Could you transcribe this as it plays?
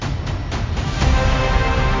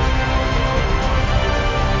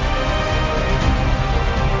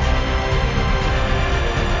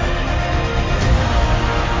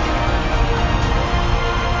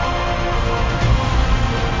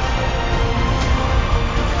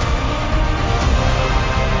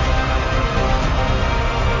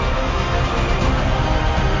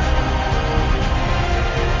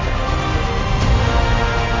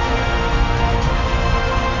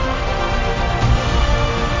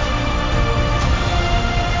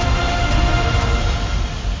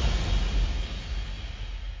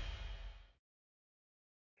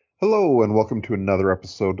and welcome to another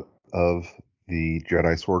episode of the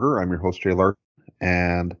Jedi Sorter. I'm your host, Jay Larkin,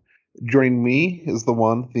 and joining me is the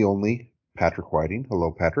one, the only, Patrick Whiting.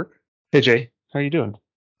 Hello, Patrick. Hey Jay, how you doing?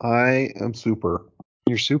 I am super.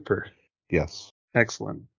 You're super. Yes.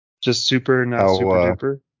 Excellent. Just super, not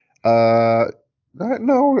super How, duper.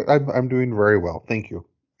 no, I'm doing very well. Thank you.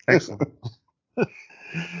 Excellent.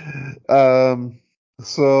 Um,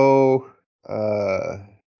 so, uh,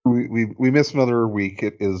 we missed another week.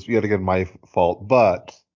 It is yet again my fault,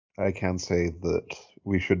 but I can say that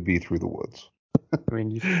we should be through the woods. I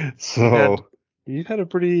mean, So you've had a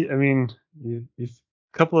pretty. I mean, you've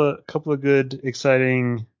couple of good,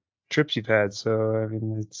 exciting trips you've had. So I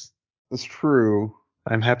mean, it's true.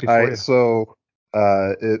 I'm happy for I you. so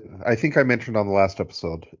I think I mentioned on the last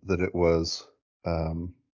episode that it was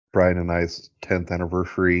um Brian and I's 10th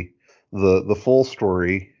anniversary. The full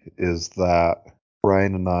story is that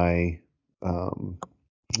Brian and I um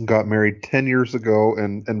got married 10 years ago,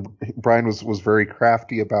 and Brian was very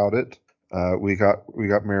crafty about it. We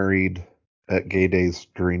got married at Gay Days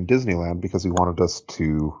during Disneyland because he wanted us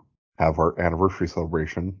to have our anniversary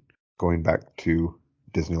celebration going back to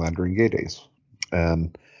Disneyland during Gay Days.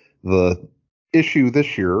 And the issue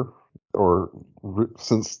this year, or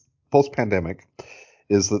since post pandemic,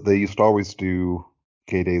 is that they used to always do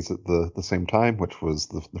Gay Days at the same time, which was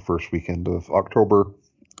the first weekend of October,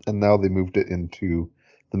 and now they moved it into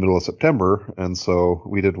the middle of September, and so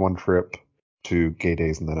we did one trip to Gay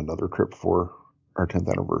Days and then another trip for our 10th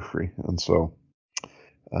anniversary, and so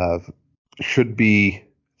uh, should be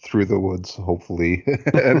through the woods hopefully.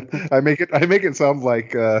 And I make it sound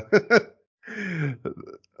like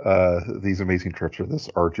these amazing trips are this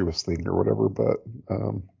arduous thing or whatever, but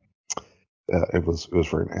um, it was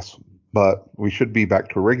very nice. But we should be back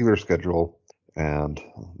to a regular schedule, and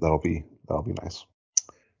that'll be nice.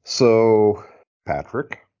 So,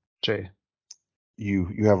 Patrick, Jay, you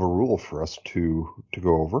have a rule for us to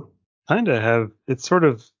go over. kind of have.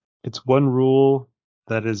 It's one rule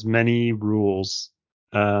that is many rules.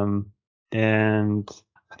 And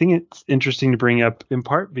I think it's interesting to bring up in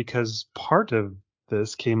part because part of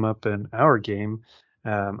this came up in our game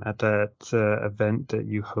at that event that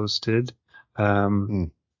you hosted Hmm.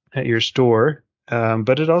 at your store.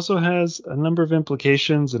 But it also has a number of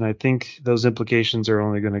implications, and I think those implications are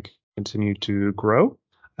only going to continue to grow.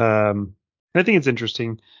 I think it's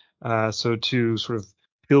interesting. So to sort of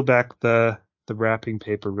peel back the wrapping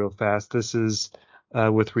paper real fast, this is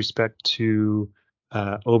with respect to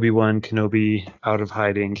Obi-Wan Kenobi out of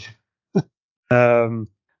hiding. Um,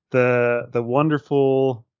 the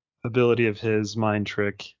wonderful ability of his mind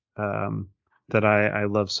trick that I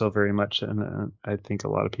love so very much, and I think a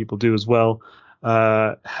lot of people do as well,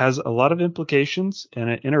 has a lot of implications, and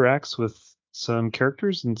it interacts with some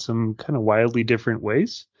characters in some kind of wildly different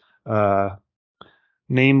ways. Uh,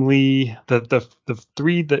 Namely, the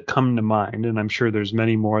three that come to mind, and I'm sure there's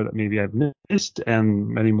many more that maybe I've missed, and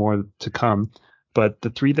many more to come. But the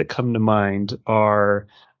three that come to mind are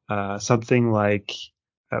something like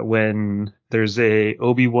when there's a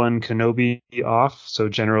Obi-Wan Kenobi off, so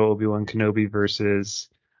General Obi-Wan Kenobi versus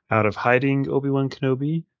out of hiding Obi-Wan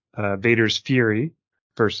Kenobi, Vader's Fury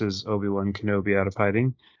versus Obi-Wan Kenobi out of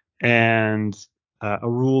hiding, and a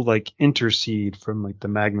rule like Intercede from like the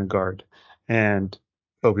Magna Guard and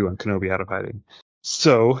Obi-Wan Kenobi out of hiding.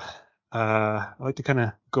 So I like to kind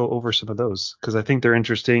of go over some of those because I think they're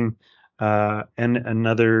interesting. And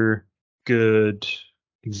another good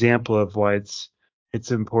example of why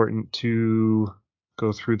it's important to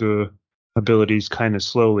go through the abilities kind of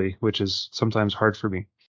slowly, which is sometimes hard for me.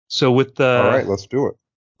 So All right, let's do it.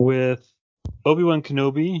 with Obi-Wan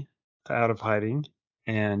Kenobi out of hiding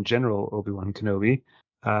and General Obi-Wan Kenobi,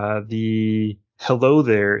 the hello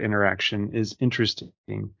there interaction is interesting,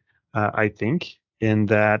 I think, in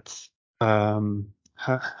that,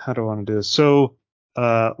 how do I want to do this? So,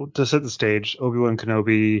 to set the stage, Obi-Wan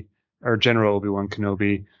Kenobi, or General Obi-Wan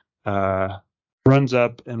Kenobi, uh, runs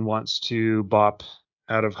up and wants to bop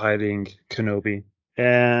out of hiding Kenobi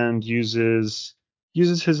and uses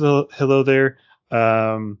his hello there.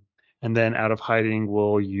 Um, and then out of hiding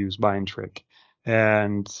will use mind trick.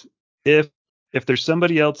 And if if there's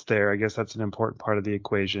somebody else there, I guess that's an important part of the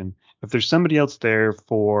equation. If there's somebody else there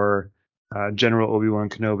for General Obi-Wan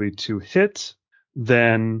Kenobi to hit,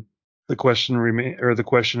 then the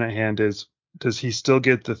question at hand is, does he still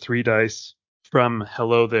get the 3 dice from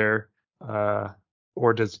hello there, uh,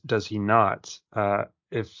 or does he not?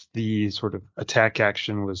 If the sort of attack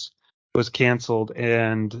action was canceled,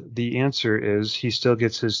 and the answer is he still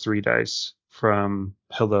gets his 3 dice from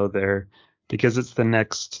hello there because it's the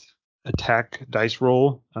next attack dice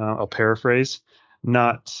roll. I'll paraphrase,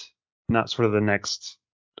 not not sort of the next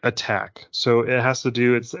attack. So it has to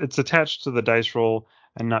do it's attached to the dice roll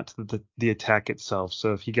and not to the attack itself.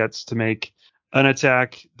 So if he gets to make an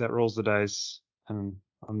attack that rolls the dice, and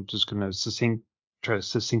I'm just going to try to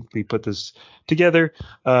succinctly put this together,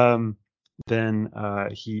 then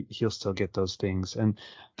he'll still get those things. And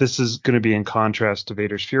this is going to be in contrast to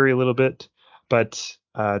Vader's Fury a little bit, but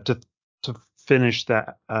to finish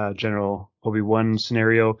that general Obi-Wan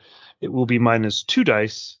scenario, it will be minus 2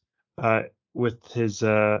 dice with his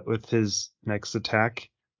next attack.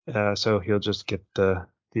 So he'll just get the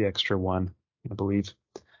extra 1, I believe.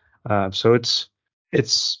 So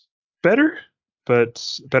it's better,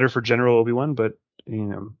 but better for General Obi-Wan, but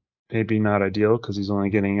maybe not ideal because he's only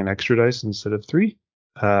getting an extra dice instead of 3.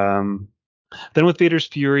 Then with Vader's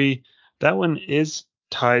Fury, that one is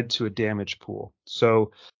tied to a damage pool.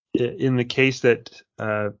 So in the case that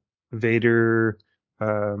Vader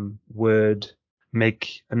would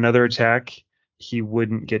make another attack, he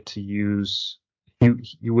wouldn't get to use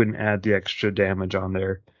you wouldn't add the extra damage on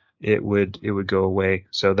there. It would go away.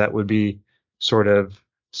 So that would be sort of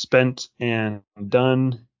spent and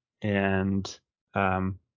done, and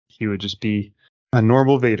he would just be a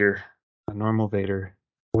normal Vader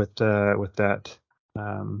with that.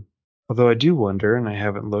 Although I do wonder, and I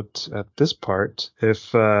haven't looked at this part,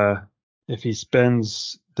 if he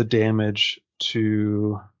spends the damage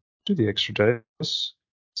to do the extra dice.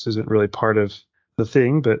 This isn't really part of the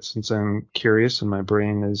thing, but since I'm curious and my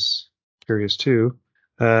brain is curious too,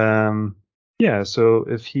 yeah. So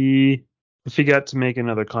if he got to make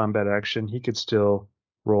another combat action, he could still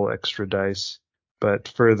roll extra dice. But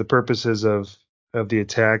for the purposes of the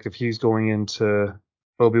attack, if he's going into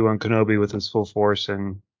Obi-Wan Kenobi with his full force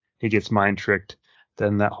and he gets mind tricked,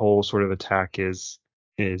 then that whole sort of attack is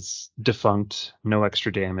defunct. No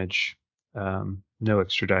extra damage, no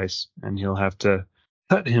extra dice, and he'll have to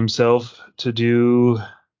cut himself to do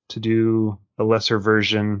a lesser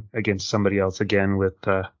version against somebody else again with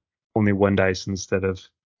only 1 dice instead of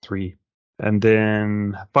 3. And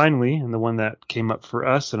then finally, and the one that came up for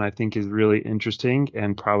us and I think is really interesting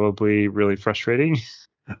and probably really frustrating,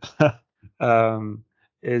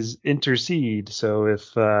 is Intercede. So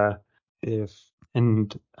if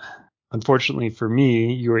and unfortunately for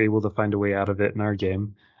me, you were able to find a way out of it in our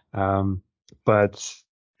game. But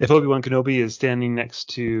if Obi-Wan Kenobi is standing next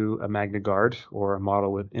to a Magna Guard or a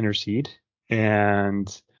model with Intercede,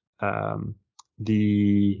 and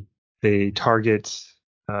they target,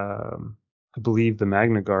 I believe, the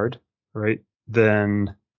Magna Guard, right?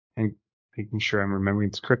 Then, and making sure I'm remembering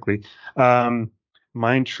this correctly,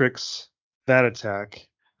 mind tricks that attack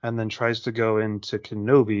and then tries to go into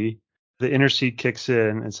Kenobi. The Intercede kicks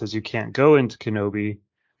in and says you can't go into Kenobi,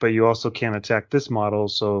 but you also can't attack this model,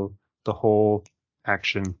 so the whole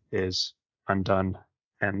action is undone,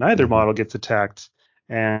 and neither model gets attacked.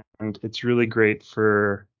 And it's really great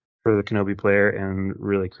for the Kenobi player and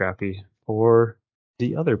really crappy for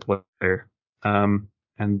the other player. And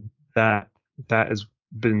that has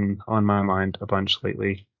been on my mind a bunch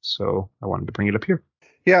lately, so I wanted to bring it up here.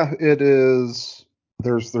 Yeah, it is.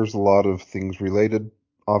 There's a lot of things related,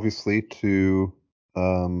 obviously, to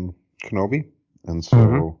Kenobi, and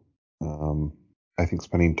so I think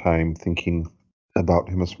spending time thinking about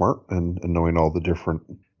him is smart, and knowing all the different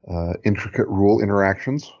intricate rule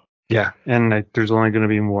interactions. Yeah, and there's only going to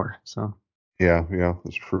be more. So yeah,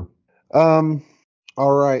 that's true.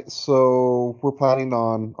 All right, so we're planning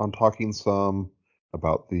on talking some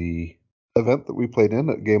about the event that we played in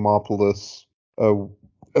at Gameopolis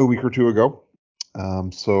a week or two ago.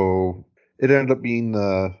 So it ended up being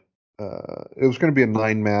it was going to be a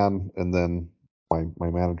 9-man, and then my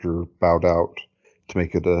manager bowed out to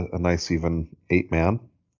make it a nice even 8-man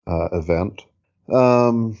event.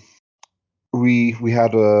 We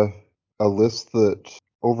had a list that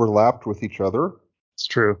overlapped with each other. It's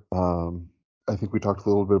true. I think we talked a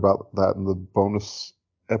little bit about that in the bonus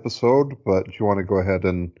episode, but do you want to go ahead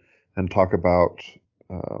and talk about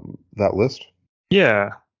that list?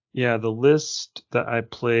 Yeah. The list that I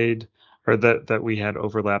played, or that we had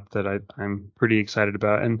overlap, that I'm pretty excited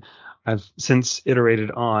about, and I've since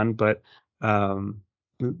iterated on, but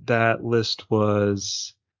that list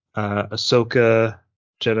was Ahsoka,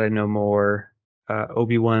 Jedi No More,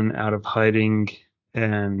 Obi-Wan Out of Hiding,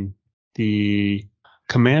 and the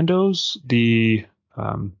Commandos, the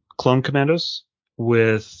Clone Commandos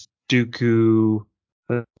with Dooku,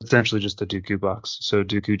 essentially just a Dooku box. So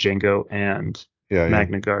Dooku, Jango, and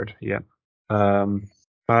Magna Guard. Yeah.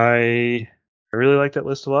 I really like that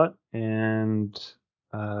list a lot, and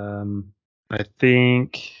I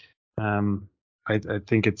think I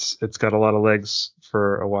think it's got a lot of legs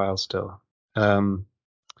for a while still.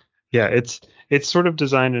 Yeah, it's sort of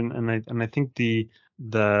designed, and I think the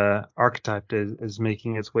archetype is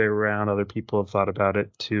making its way around. Other people have thought about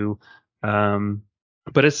it too, um,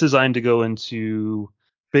 but it's designed to go into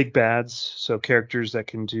big bads, so characters that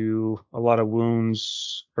can do a lot of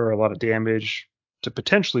wounds or a lot of damage to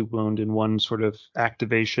potentially wound in one sort of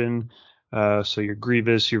activation. So your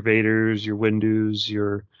Grievous, your Vaders, your Windus,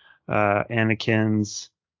 your Anakins.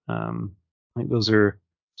 I think those are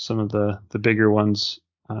some of the bigger ones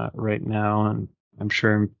right now, and I'm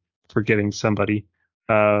sure I'm forgetting somebody.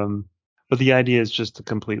 Um, but the idea is just to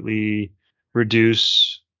completely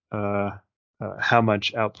reduce uh, how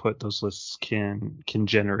much output those lists can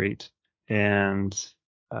generate, and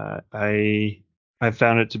I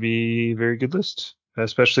found it to be a very good list,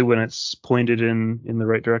 especially when it's pointed in the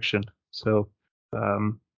right direction. So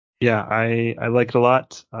um, yeah, I like it a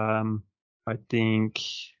lot. I think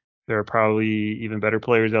there are probably even better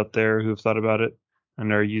players out there who have thought about it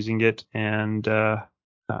and are using it. And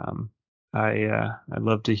um, I'd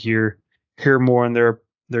love to hear more on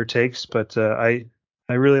their takes. But I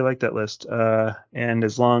really like that list. And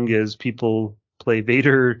as long as people play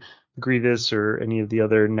Vader, Grievous, or any of the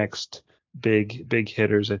other next big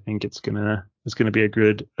hitters, I think it's gonna be a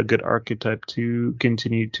good archetype to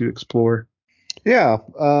continue to explore. Yeah.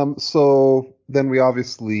 So then we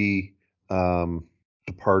obviously um,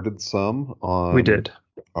 departed some We on did.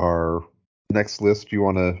 our next list. Do you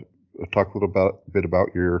want to talk a bit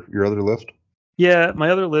about your other list? Yeah, my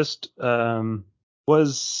other list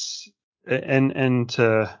was and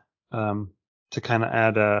to kind of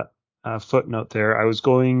add a footnote there. I was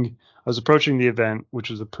approaching the event, which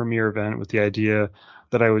was a premier event, with the idea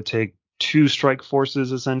that I would take two strike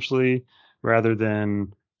forces essentially, rather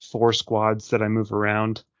than four squads that I move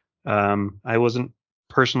around. I wasn't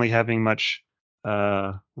personally having much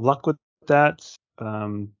luck with that,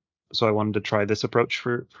 so I wanted to try this approach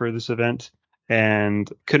for this event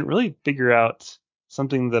and couldn't really figure out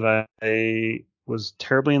something that I was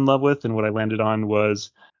terribly in love with, and what I landed on was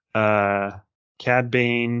uh, Cad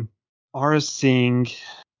Bane, Aura Singh,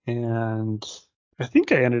 and I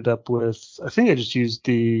think I just used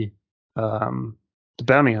the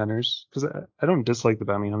bounty hunters because I don't dislike the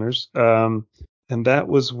bounty hunters. And that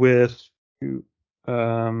was with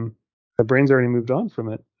um, my brain's already moved on from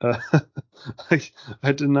it. I,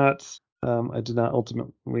 I did not. I did not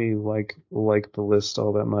ultimately like the list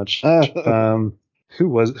all that much.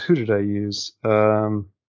 Who did I use? Let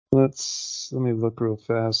me look real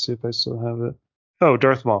fast, see if I still have it. Oh,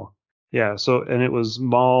 Darth Maul. Yeah, so and it was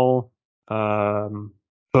Maul, Bo-Katan,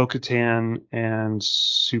 and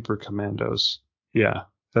Super Commandos. Yeah,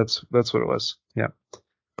 that's what it was. Yeah.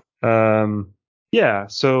 Um, yeah,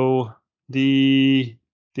 so the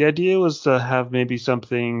the idea was to have maybe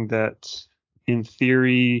something that in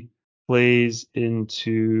theory plays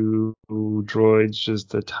into droids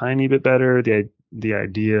just a tiny bit better. The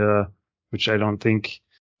idea, which I don't think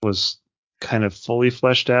was kind of fully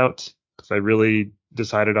fleshed out, because I really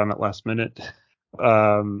decided on it last minute,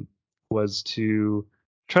 um, was to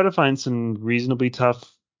try to find some reasonably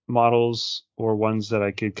tough models or ones that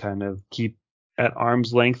I could kind of keep at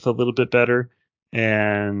arm's length a little bit better,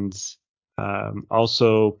 and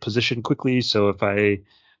also position quickly. So if I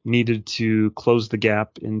needed to close the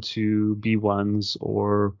gap into B1s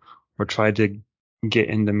or try to get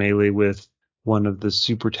into melee with one of the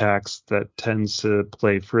super tacks that tends to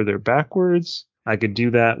play further backwards, I could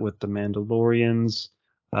do that with the Mandalorians.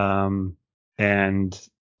 And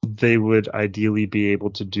they would ideally be able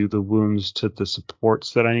to do the wounds to the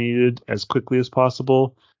supports that I needed as quickly as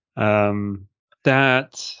possible. Um,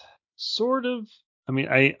 that sort of, I mean,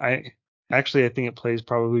 I actually I think it plays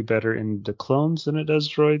probably better in the clones than it does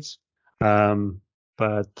droids. Um,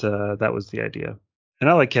 but that was the idea. And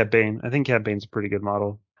I like Cad Bane. I think Cad Bane's a pretty good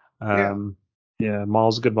model. Yeah. Um, yeah,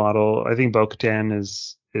 Maul's a good model. I think Bo-Katan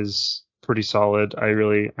is pretty solid. I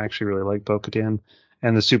actually really like Bo-Katan.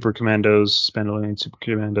 And the Super Commandos, Mandalorian Super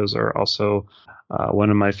Commandos, are also one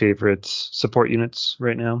of my favorite support units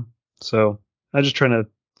right now. So I'm just trying to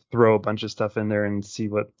throw a bunch of stuff in there and see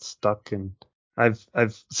what stuck. And I've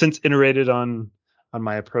since iterated on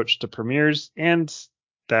my approach to premieres, and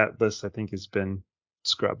that list I think has been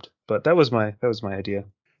scrubbed. But that was my idea.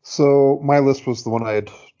 So my list was the one I had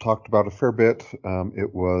talked about a fair bit.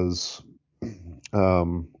 It was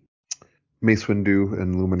um, Mace Windu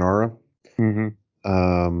and Luminara. Hmm.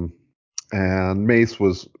 Um, and Mace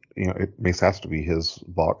was, Mace has to be his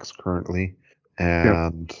box currently. Yep.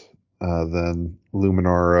 And then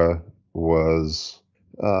Luminara was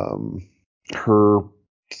um, her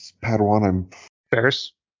Padawan. I'm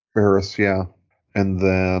Ferris. Ferris, yeah. And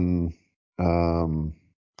then um,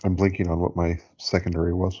 I'm blinking on what my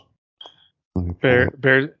secondary was. Let me pull it.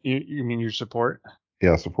 Bear, you mean your support?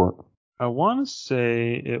 Yeah, support. I want to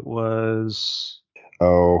say it was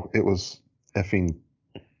Oh, it was effing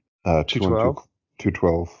 2 and 2, 212.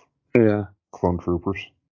 212 Yeah. clone troopers,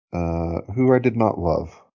 who I did not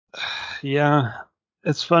love. Yeah.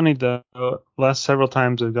 It's funny though. Last several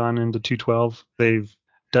times I've gone into 212, they've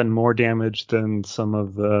done more damage than some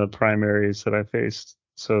of the primaries that I faced.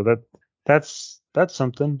 So that's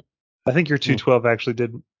something. I think your Hmm. 212 actually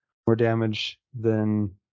did more damage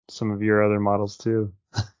than some of your other models too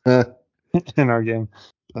in our game.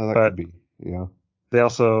 That could But be. Yeah. they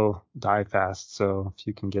also die fast, so if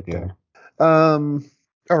you can get Yeah. there. Um.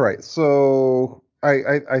 All right. So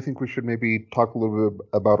I think we should maybe talk a little bit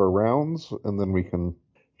about our rounds, and then we can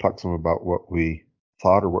talk some about what we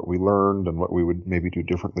thought or what we learned and what we would maybe do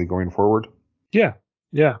differently going forward. Yeah.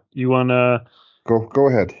 Yeah. You wanna Go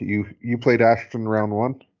ahead. You played Ashton round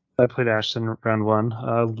one. I played Ashton round one.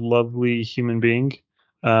 A lovely human being.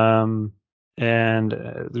 Um, and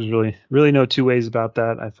there's really no two ways about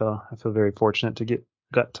that. I feel very fortunate to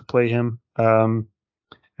got to play him.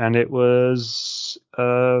 And it was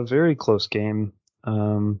a very close game.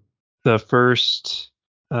 Um, the first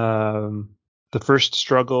um, the first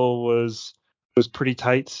struggle was pretty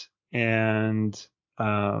tight, and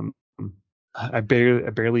um, I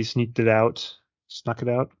barely snuck it out,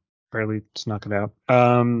 barely snuck it out.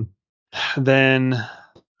 Then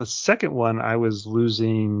the second one I was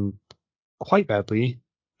losing quite badly,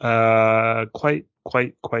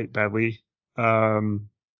 quite badly. Um,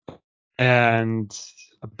 and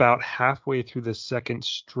about halfway through the second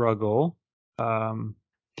struggle, um,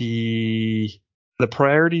 the the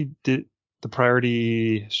priority did the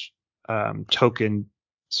priority token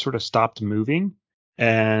sort of stopped moving,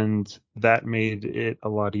 and that made it a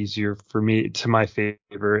lot easier for me to my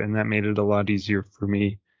favor, and that made it a lot easier for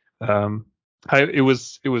me. Um, it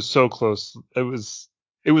was so close. It was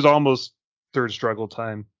almost third struggle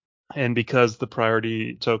time, and because the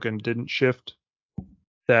priority token didn't shift,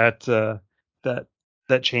 that that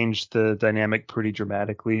that changed the dynamic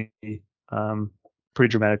um, pretty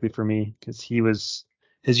dramatically for me because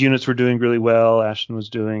his units were doing really well. Ashton was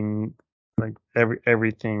doing like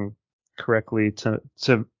everything correctly to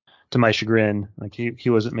my chagrin. Like he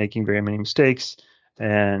wasn't making very many mistakes,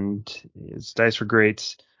 and his dice were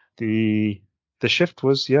great. The the shift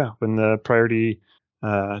was, yeah, when the priority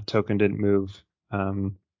token didn't move.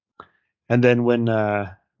 Um, and then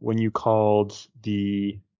when you called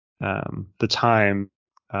the time,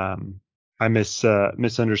 um, I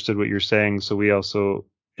misunderstood what you're saying. So we also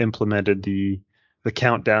implemented the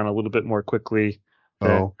countdown a little bit more quickly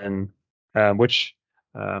Oh. than which,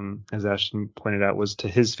 as Ashton pointed out, was to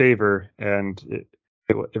his favor, and it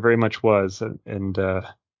very much was. And I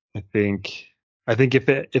think I think if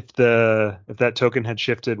that token had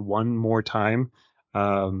shifted one more time,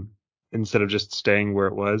 um, instead of just staying where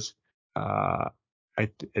it was, uh,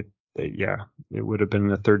 yeah, it would have been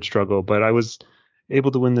a third struggle, but I was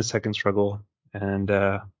able to win the second struggle, and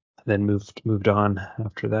then moved on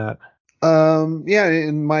after that. Yeah,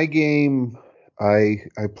 in my game, I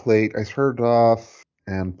started off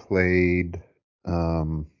and played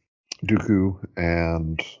um, Dooku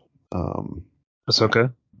and um,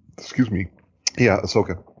 Ahsoka. excuse me, yeah,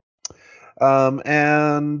 Ahsoka.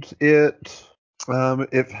 And it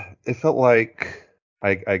felt like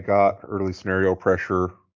I got early scenario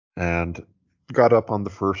pressure and got up on the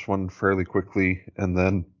first one fairly quickly, and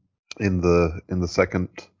then in the second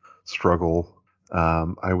struggle,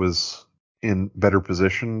 I was in better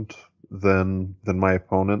positioned than my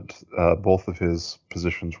opponent. Both of his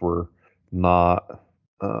positions were not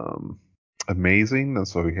um, amazing, and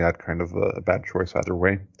so he had kind of a bad choice either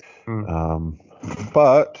way. Mm. Um,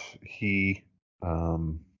 but he,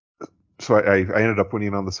 um, so I ended up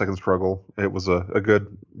winning on the second struggle. It was a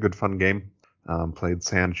good fun game. Played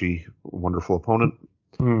Sanji, wonderful opponent.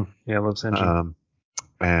 Yeah, I love Sanji. Um,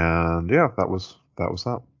 and yeah,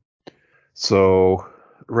 that. So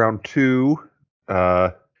round two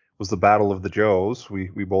was the Battle of the Joes. We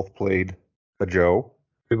both played a Joe.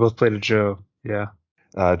 We both played a Joe. Yeah.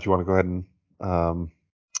 Do you want to go ahead and um,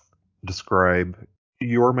 describe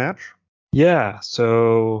your match? Yeah.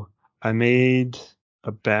 So I made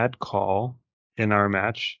a bad call in our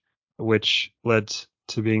match, which led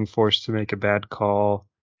to being forced to make a bad call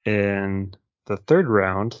in the third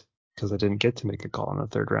round because I didn't get to make a call in the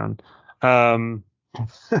third round. Um,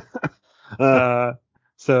 Uh, uh,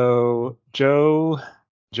 so Joe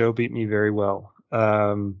beat me very well.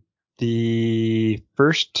 The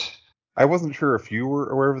first, I wasn't sure if you were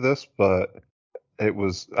aware of this, but it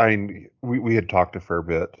was. I mean, we had talked a fair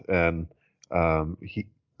bit, and he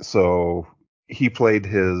so he played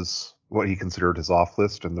his what he considered his off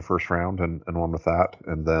list in the first round and won with that,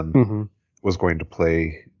 and then Hmm. was going to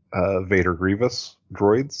play Vader Grievous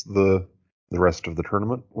droids the rest of the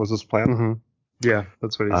tournament was his plan. Hmm. Yeah,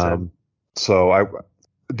 that's what he said. Um, so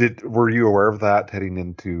were you aware of that heading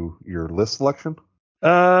into your list selection?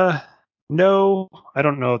 Uh, no, I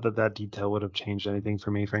don't know that detail would have changed anything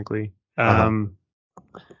for me, frankly. Uh-huh.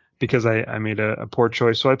 Because I made a poor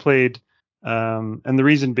choice. So I played, and the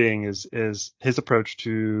reason being is his approach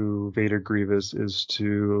to Vader Grievous is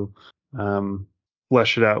to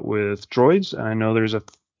flesh it out with droids. And I know there's a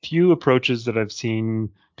few approaches that I've seen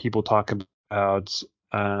people talk about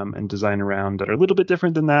and design around that are a little bit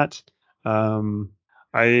different than that. Um,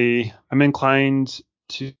 I'm inclined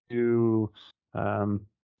to um,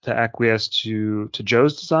 to acquiesce to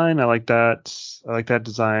Joe's design. I like that. I like that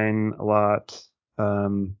design a lot.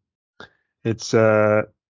 Um, it's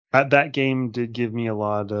that game did give me a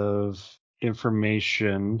lot of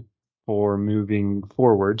information for moving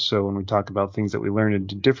forward. So when we talk about things that we learn and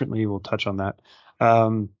do differently, we'll touch on that.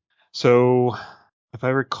 Um, so if I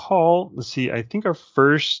recall, let's see, I think our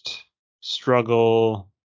first struggle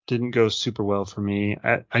didn't go super well for me.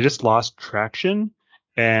 I just lost traction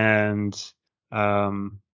and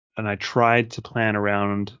um and I tried to plan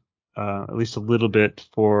around at least a little bit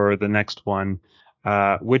for the next one,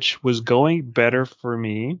 which was going better for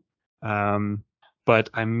me. Um, but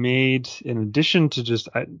I made, in addition to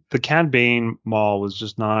the Cad Bane Mall was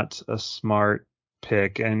just not a smart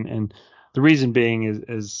pick, and the reason being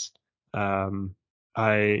is um,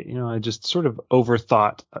 I just sort of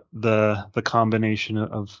overthought the combination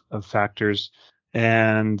of factors,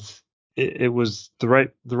 and it was the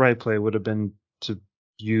right play would have been to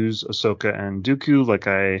use Ahsoka and Dooku like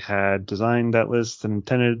I had designed that list and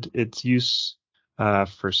intended its use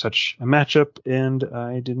for such a matchup, and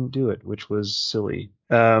I didn't do it, which was silly.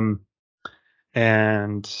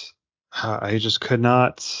 And I could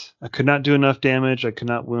not do enough damage. I could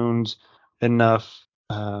not wound enough,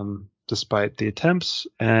 despite the attempts.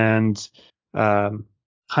 And um,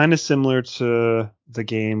 kind of similar to the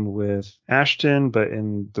game with Ashton, but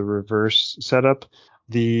in the reverse setup,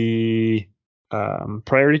 the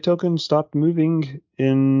priority token stopped moving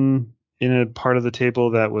in a part of the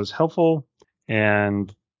table that was helpful,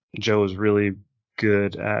 and Joe was really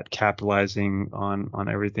good at capitalizing on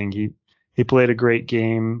everything. He played a great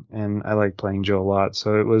game, and I like playing Joe a lot.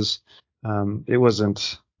 So it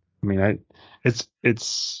wasn't. I mean,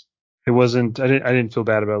 it wasn't. I didn't feel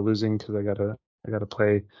bad about losing because I gotta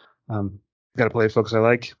play, gotta play folks I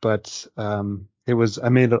like. But it was. I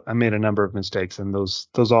made a number of mistakes, and those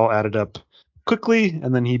all added up quickly,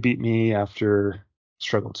 and then he beat me after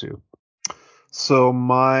struggle two. So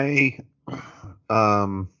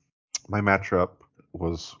um my matchup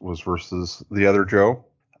was versus the other Joe.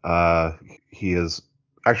 Uh, he is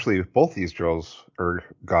actually both these Joes are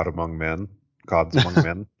gods among men,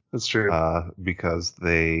 That's true. because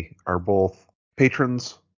they are both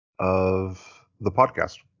patrons of the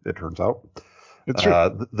podcast. It turns out, It's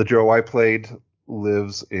true. the Joe I played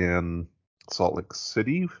lives in Salt Lake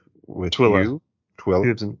City with Twilla. you, He Twilla.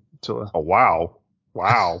 lives in Twilla. Oh wow,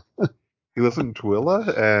 wow. He lives in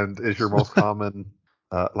Twilla and is your most common.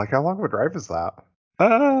 Like how long of a drive is that?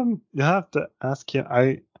 You have to ask him.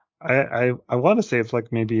 I want to say it's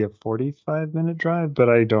like maybe a 45-minute drive, but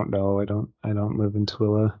I don't know. I don't live in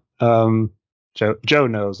Twilla. Joe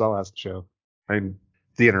knows. I'll ask Joe. I mean,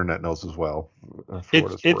 the internet knows as well, for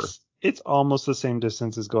what it's worth. It's almost the same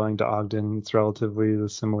distance as going to Ogden. It's relatively the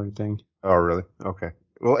similar thing. Oh, really? Okay.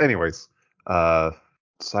 Well, anyways, uh,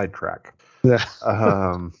 sidetrack. Yeah.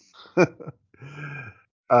 Um,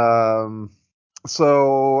 um,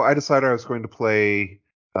 so I decided I was going to play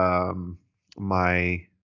um my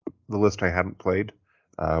the list I hadn't played,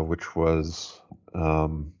 which was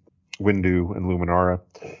um Windu and Luminara.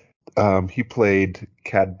 He played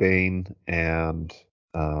Cad Bane and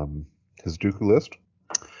his Dooku list.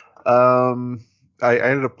 Um, I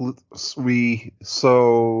ended up we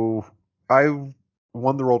so I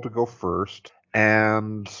won the role to go first,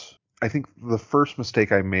 and I think the first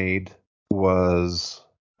mistake I made was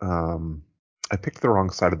I picked the wrong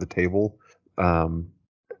side of the table. Um,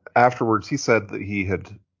 Afterwards, he said that he had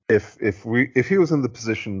if he was in the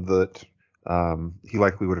position that he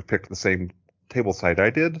likely would have picked the same table side I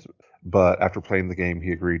did, but after playing the game,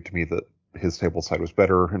 he agreed to me that his table side was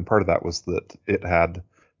better, and part of that was that it had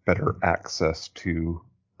better access to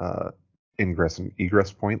uh, ingress and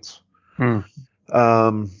egress points. Hmm.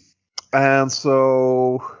 Um, and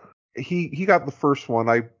so he got the first one.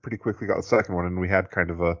 I pretty quickly got the second one, and we had kind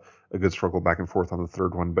of a good struggle back and forth on the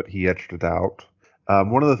third one, but he edged it out.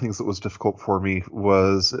 One of the things that was difficult for me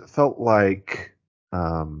was it felt like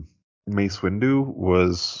Mace Windu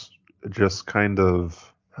was just kind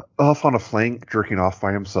of off on a flank, jerking off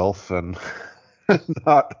by himself, and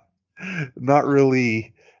not not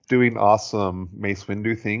really doing awesome Mace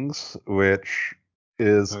Windu things, which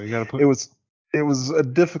is So you got to it put. was it was a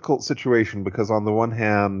difficult situation because on the one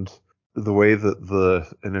hand, the way that the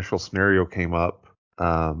initial scenario came up,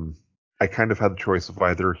 I kind of had the choice of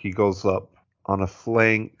either he goes up on a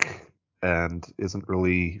flank and isn't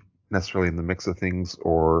really necessarily in the mix of things,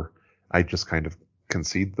 or I just kind of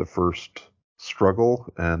concede the first struggle,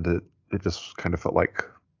 and it just kind of felt like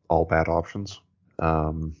all bad options.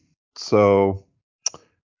 Um, so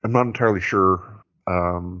I'm not entirely sure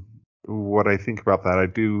what I think about that. I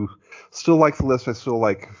do still like the list. I still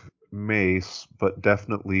like Mace, but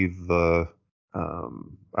definitely the.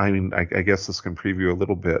 I mean, I guess this can preview a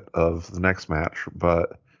little bit of the next match,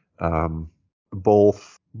 but um,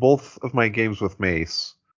 both of my games with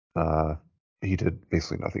Mace, uh, he did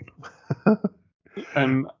basically nothing.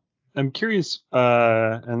 I'm I'm curious,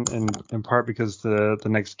 and in part because the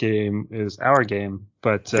next game is our game,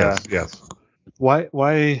 but Yes, yes. why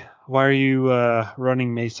are you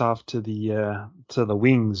running Mace off to the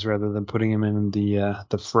wings rather than putting him in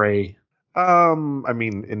the fray? I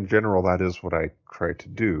mean, in general, that is what I try to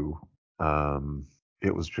do. Um,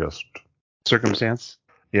 it was just, Circumstance.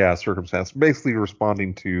 yeah, circumstance, basically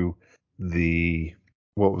responding to the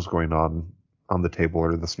what was going on the table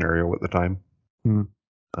or the scenario at the time. Hmm.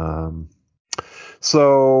 Um,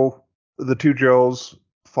 so the two Joes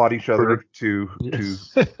fought each other For to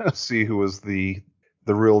see who was the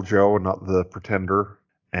real Joe and not the pretender,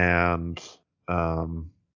 and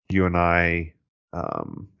um, you and I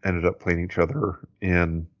ended up playing each other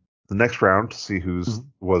in the next round to see who's Mhm.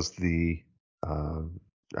 was the uh,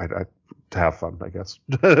 to have fun, I guess,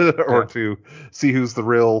 or Yeah. to see who's the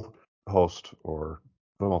real host, or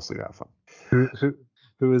mostly to have fun.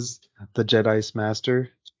 Who is the Jedi's master?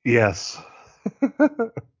 Yes.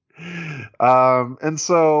 And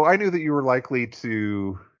so I knew that you were likely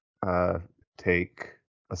to uh, take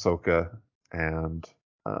Ahsoka and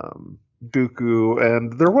um, Dooku,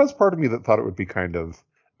 and there was part of me that thought it would be kind of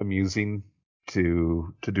amusing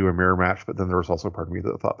to do a mirror match, but then there was also part of me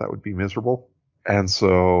that thought that would be miserable, and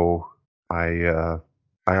so I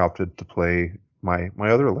opted to play my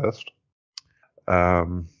other list.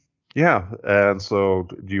 Um, yeah, and so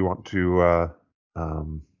do you want to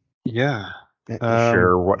um, Yeah.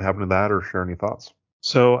 share Um, what happened to that or share any thoughts?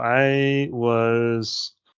 so I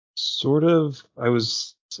was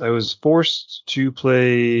I was forced to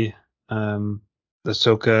play um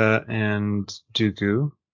Ahsoka and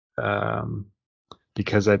Dooku um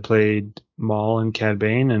because I played Maul and Cad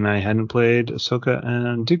Bane and I hadn't played Ahsoka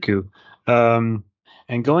and Dooku. Um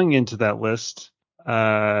and going into that list,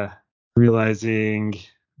 uh realizing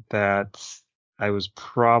that I was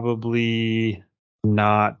probably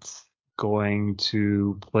not going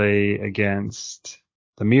to play against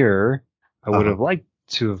the mirror. I would Uh-huh. have liked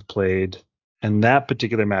to have played in that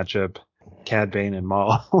particular matchup, Cad Bane and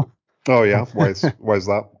Maul. Oh yeah, why is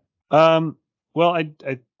that? um, well,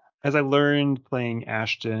 as I learned playing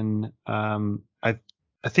Ashton, I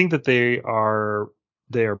think that they are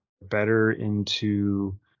better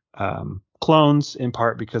into clones in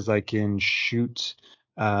part because I can shoot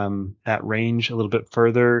at range a little bit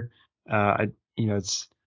further. It's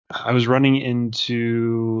I was running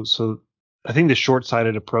into so I think the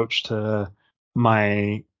short-sighted approach to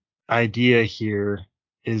my idea here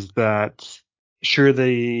is that sure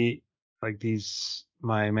they like these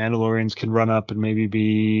my Mandalorians can run up and maybe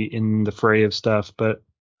be in the fray of stuff, but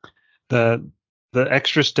the the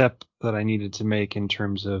extra step that I needed to make in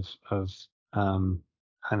terms of um,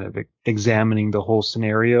 kind of examining the whole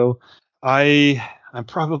scenario, I'm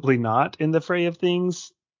probably not in the fray of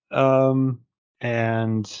things,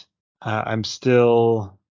 and I'm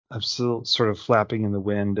still sort of flapping in the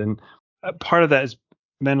wind, and part of that is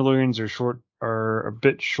Mandalorians are a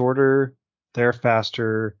bit shorter, they're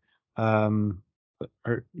faster, um,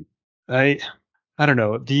 or I I don't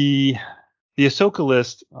know the Ahsoka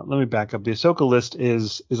list. Let me back up. The Ahsoka list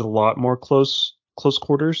is a lot more close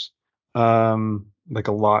quarters, like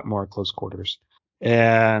a lot more close quarters,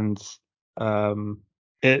 and um,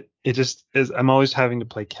 it just is. I'm always having to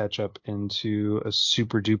play catch up into a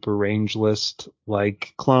super duper range list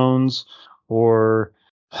like clones or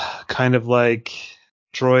kind of like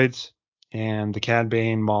droids and the Cad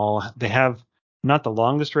Bane Maul. They have not the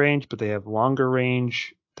longest range, but they have longer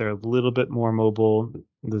range. They're a little bit more mobile.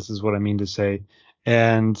 This is what I mean to say.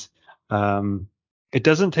 And um, it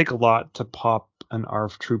doesn't take a lot to pop an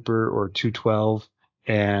ARF Trooper or 212.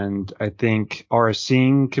 And I think Aura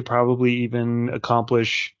Singh could probably even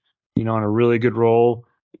accomplish, on a really good roll.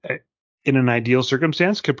 in an ideal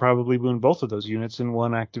circumstance, could probably wound both of those units in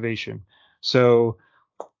one activation. So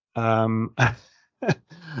um,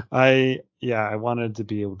 I wanted to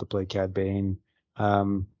be able to play Cad Bane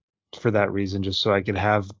for that reason, just so I could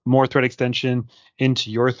have more threat extension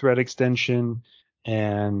into your threat extension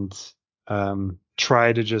and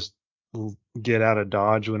try to just get out of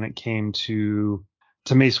dodge when it came to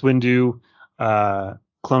Mace Windu.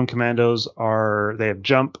 Clone Commandos they have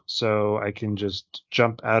jump, so I can just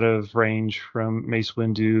jump out of range from Mace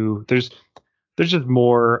Windu. There's just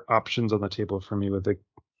more options on the table for me with the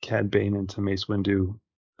Cad Bane into Mace Windu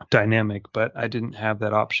dynamic, but I didn't have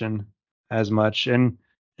that option as much, and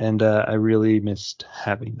I really missed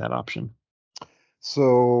having that option.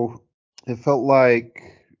 So it felt like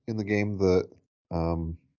in the game that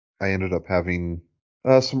I ended up having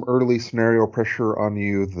some early scenario pressure on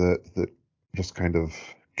you that just kind of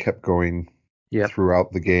kept going Yep.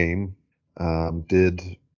 throughout the game. Did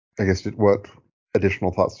what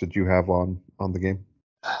additional thoughts did you have on the game?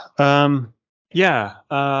 Yeah.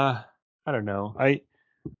 I don't know. I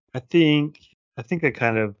think I think I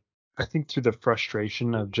kind of I think through the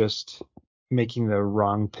frustration of just making the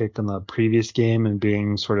wrong pick in the previous game and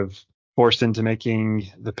being sort of forced into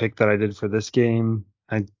making the pick that I did for this game,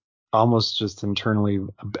 I almost just internally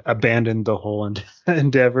abandoned the whole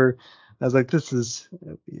endeavor. I was like, this is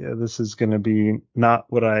going to be not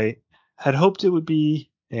what I had hoped it would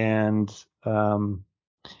be, um,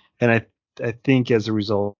 and I think as a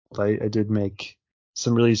result, I did make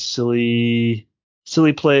some really silly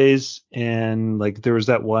plays, and like there was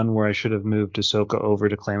that one where I should have moved Ahsoka over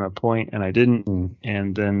to claim a point and I didn't, Mm.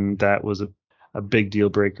 and then that was a big deal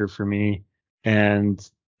breaker for me. And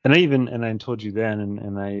I told you then,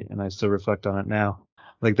 and I still reflect on it now.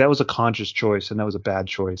 Like that was a conscious choice and that was a bad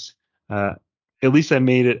choice. Uh, at least I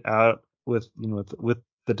made it out with with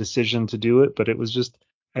the decision to do it, but it was just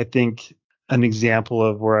I think an example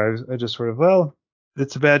of where I just sort of, well,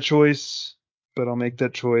 it's a bad choice, but I'll make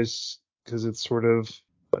that choice because it's sort of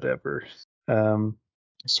whatever, um,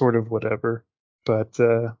 sort of whatever. But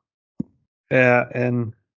yeah,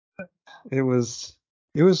 and it was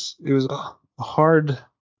it was a hard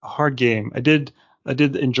game. I did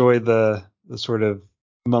enjoy the sort of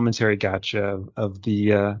momentary gotcha of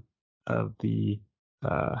the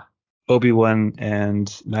uh, Obi-Wan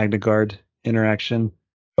and Magna Guard interaction,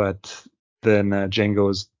 but then Django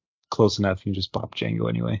is close enough. You just pop Django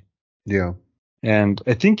anyway. Yeah. And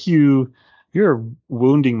I think you're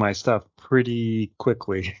wounding my stuff pretty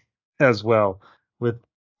quickly as well with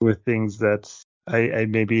things that I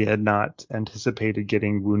maybe had not anticipated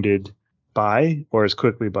getting wounded by or as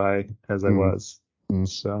quickly by as I Mm. was. Mm.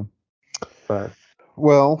 So, but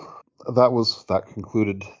Well, that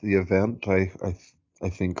concluded the event. I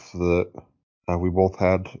think that we both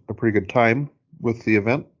had a pretty good time with the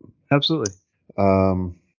event. absolutely.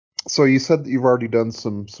 Um, so you said that you've already done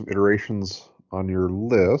some iterations on your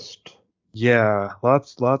list. Yeah,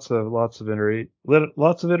 lots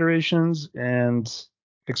of iterations and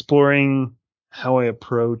exploring how I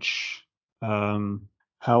approach um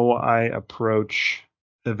how I approach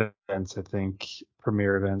events, I think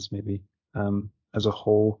premiere events maybe as a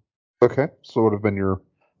whole. Okay. So what have been your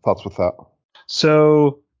thoughts with that?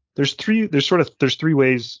 So there's three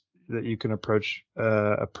ways that you can approach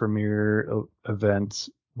a premiere event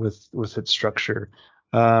with its structure.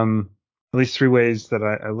 Um, at least three ways that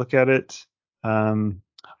I look at it. Um,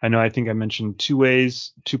 I know I think I mentioned two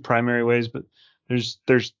primary ways, but there's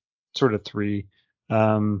sort of three.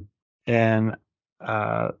 And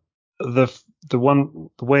uh, the the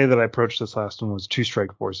way that I approached this last one was two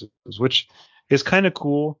strike forces, which is kind of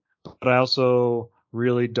cool, but I also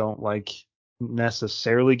really don't like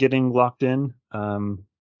necessarily getting locked in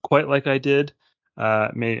quite like I did.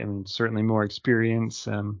 I mean, certainly more experience,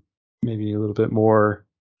 maybe a little bit more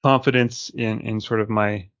confidence in sort of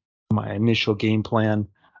my initial game plan.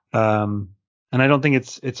 Um, and I don't think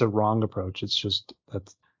it's a wrong approach. It's just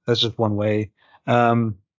that's just one way.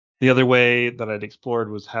 Um, the other way that I'd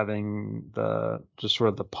explored was having the just sort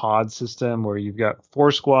of the pod system where you've got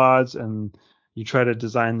four squads and you try to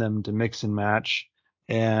design them to mix and match.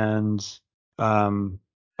 And um,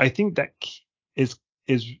 I think that is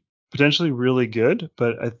potentially really good,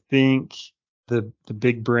 but I think the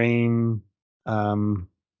big brain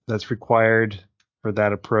that's required for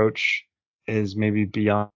that approach is maybe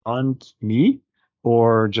beyond me,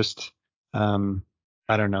 or just um,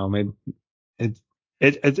 I don't know, maybe it's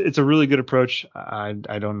it's a really good approach. I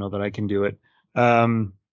don't know that I can do it.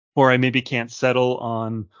 Um, or I maybe can't settle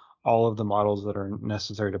on all of the models that are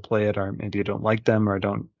necessary to play it, or maybe I don't like them, or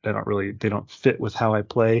they don't fit with how I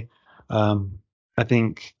play. Um, I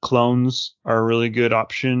think clones are a really good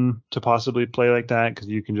option to possibly play like that because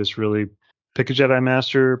you can just really pick a Jedi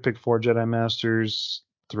Master, pick 4 Jedi Masters,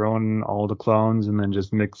 throw in all the clones, and then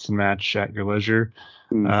just mix and match at your leisure.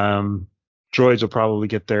 Mm. Droids will probably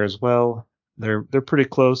get there as well. They're pretty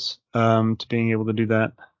close to being able to do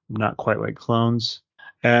that. Not quite like clones.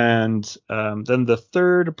 And then the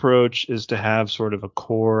third approach is to have sort of a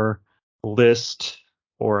core list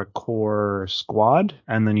or a core squad,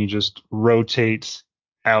 and then you just rotate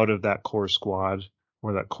out of that core squad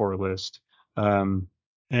or that core list.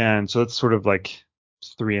 And so it's sort of like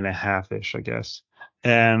 3.5-ish, I guess.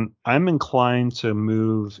 And I'm inclined to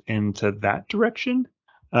move into that direction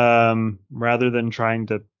rather than trying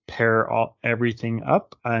to pair everything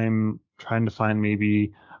up. I'm trying to find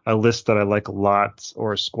maybe a list that I like a lot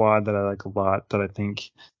or a squad that I like a lot that I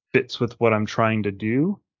think fits with what I'm trying to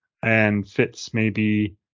do and fits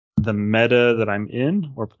maybe the meta that I'm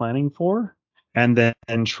in or planning for, and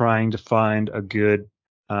then trying to find a good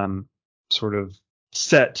sort of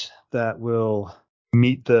set that will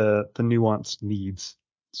meet the nuanced needs.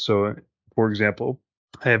 So, for example,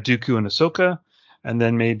 I have Dooku and Ahsoka, and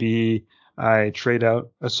then maybe I trade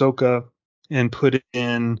out Ahsoka and put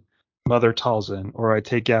in Mother Talzin, or I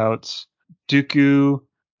take out Dooku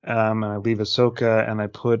and I leave Ahsoka and I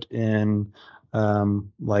put in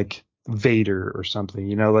like Vader or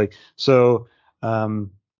something, like so.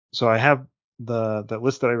 So I have that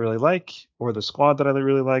list that I really like, or the squad that I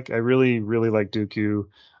really like. I really like Dooku.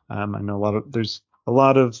 I know there's a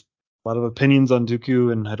lot of opinions on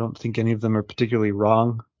Dooku, and I don't think any of them are particularly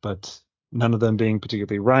wrong, but none of them being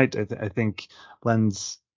particularly right, I think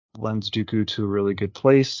lends Dooku to a really good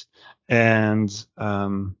place. And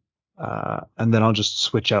then I'll just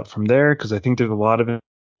switch out from there because I think there's a lot of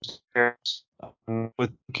pairs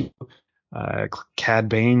with Dooku. Cad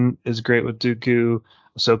Bane is great with Dooku.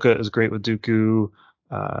 Ahsoka is great with Dooku.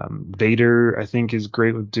 Vader, I think, is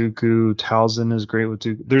great with Dooku. Talzin is great with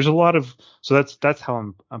Dooku. There's a lot of that's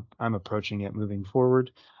how I'm approaching it moving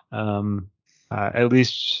forward. At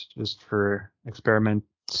least just for experiment's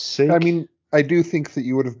sake. I mean, I do think that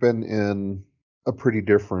you would have been in a pretty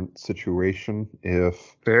different situation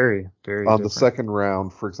if Very, very on the different. second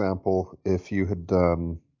round, for example, if you had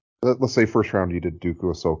done, let's say first round you did Dooku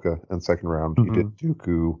Ahsoka, and second round you did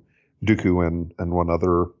Dooku and one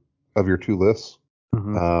other of your two lists,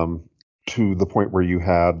 um, to the point where you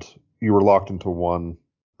were locked into one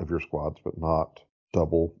of your squads, but not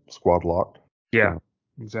double squad locked. Yeah,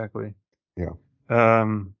 exactly. Yeah.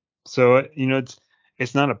 So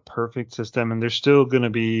it's not a perfect system, and there's still going to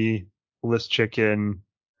be list chicken Yeah.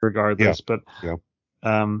 regardless. But Yeah.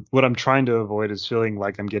 what I'm trying to avoid is feeling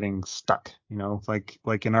like I'm getting stuck.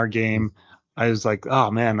 Like in our game, I was like, oh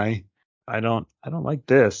man, I don't like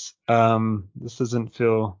this. This doesn't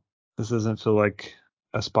feel like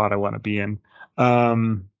a spot I want to be in.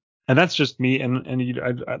 And that's just me. And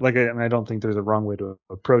I don't think there's a wrong way to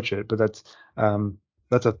approach it, but that's a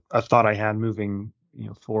thought I had moving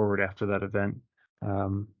forward after that event.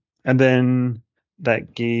 And then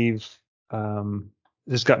that gave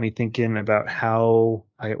this got me thinking about how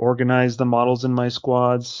I organize the models in my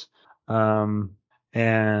squads. And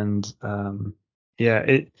yeah,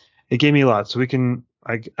 it gave me a lot. So I can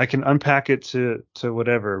unpack it to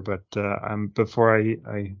whatever, but before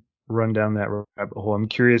I run down that rabbit hole, I'm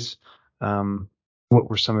curious what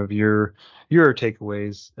were some of your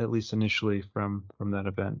takeaways, at least initially, from that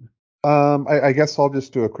event? I guess I'll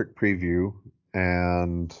just do a quick preview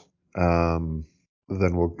and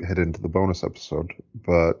then we'll head into the bonus episode.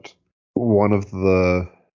 But one of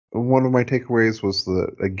my takeaways was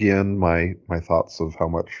that, again, my thoughts of how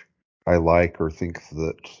much I like or think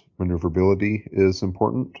that maneuverability is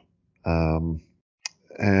important. And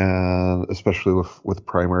especially with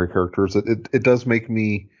primary characters, it does make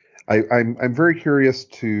me I'm very curious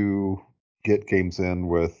to get games in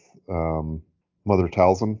with Mother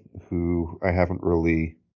Talzin, who I haven't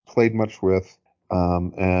really played much with,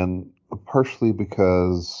 and partially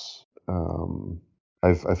because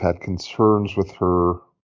I've had concerns with her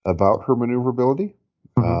about her maneuverability,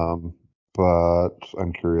 but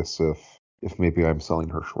I'm curious if maybe I'm selling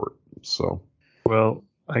her short. So. Well,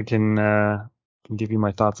 I can give you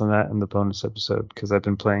my thoughts on that in the bonus episode because I've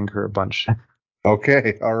been playing her a bunch.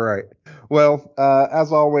 Okay, all right. Well,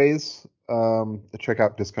 as always, check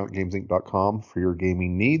out discountgamesinc.com for your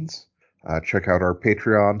gaming needs. Check out our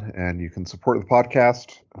Patreon, and you can support the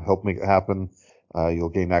podcast, help make it happen. You'll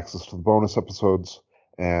gain access to the bonus episodes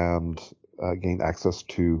and gain access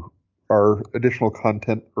to our additional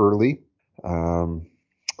content early.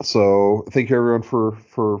 So thank you everyone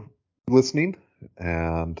for listening,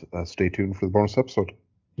 and stay tuned for the bonus episode.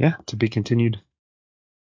 Yeah, to be continued.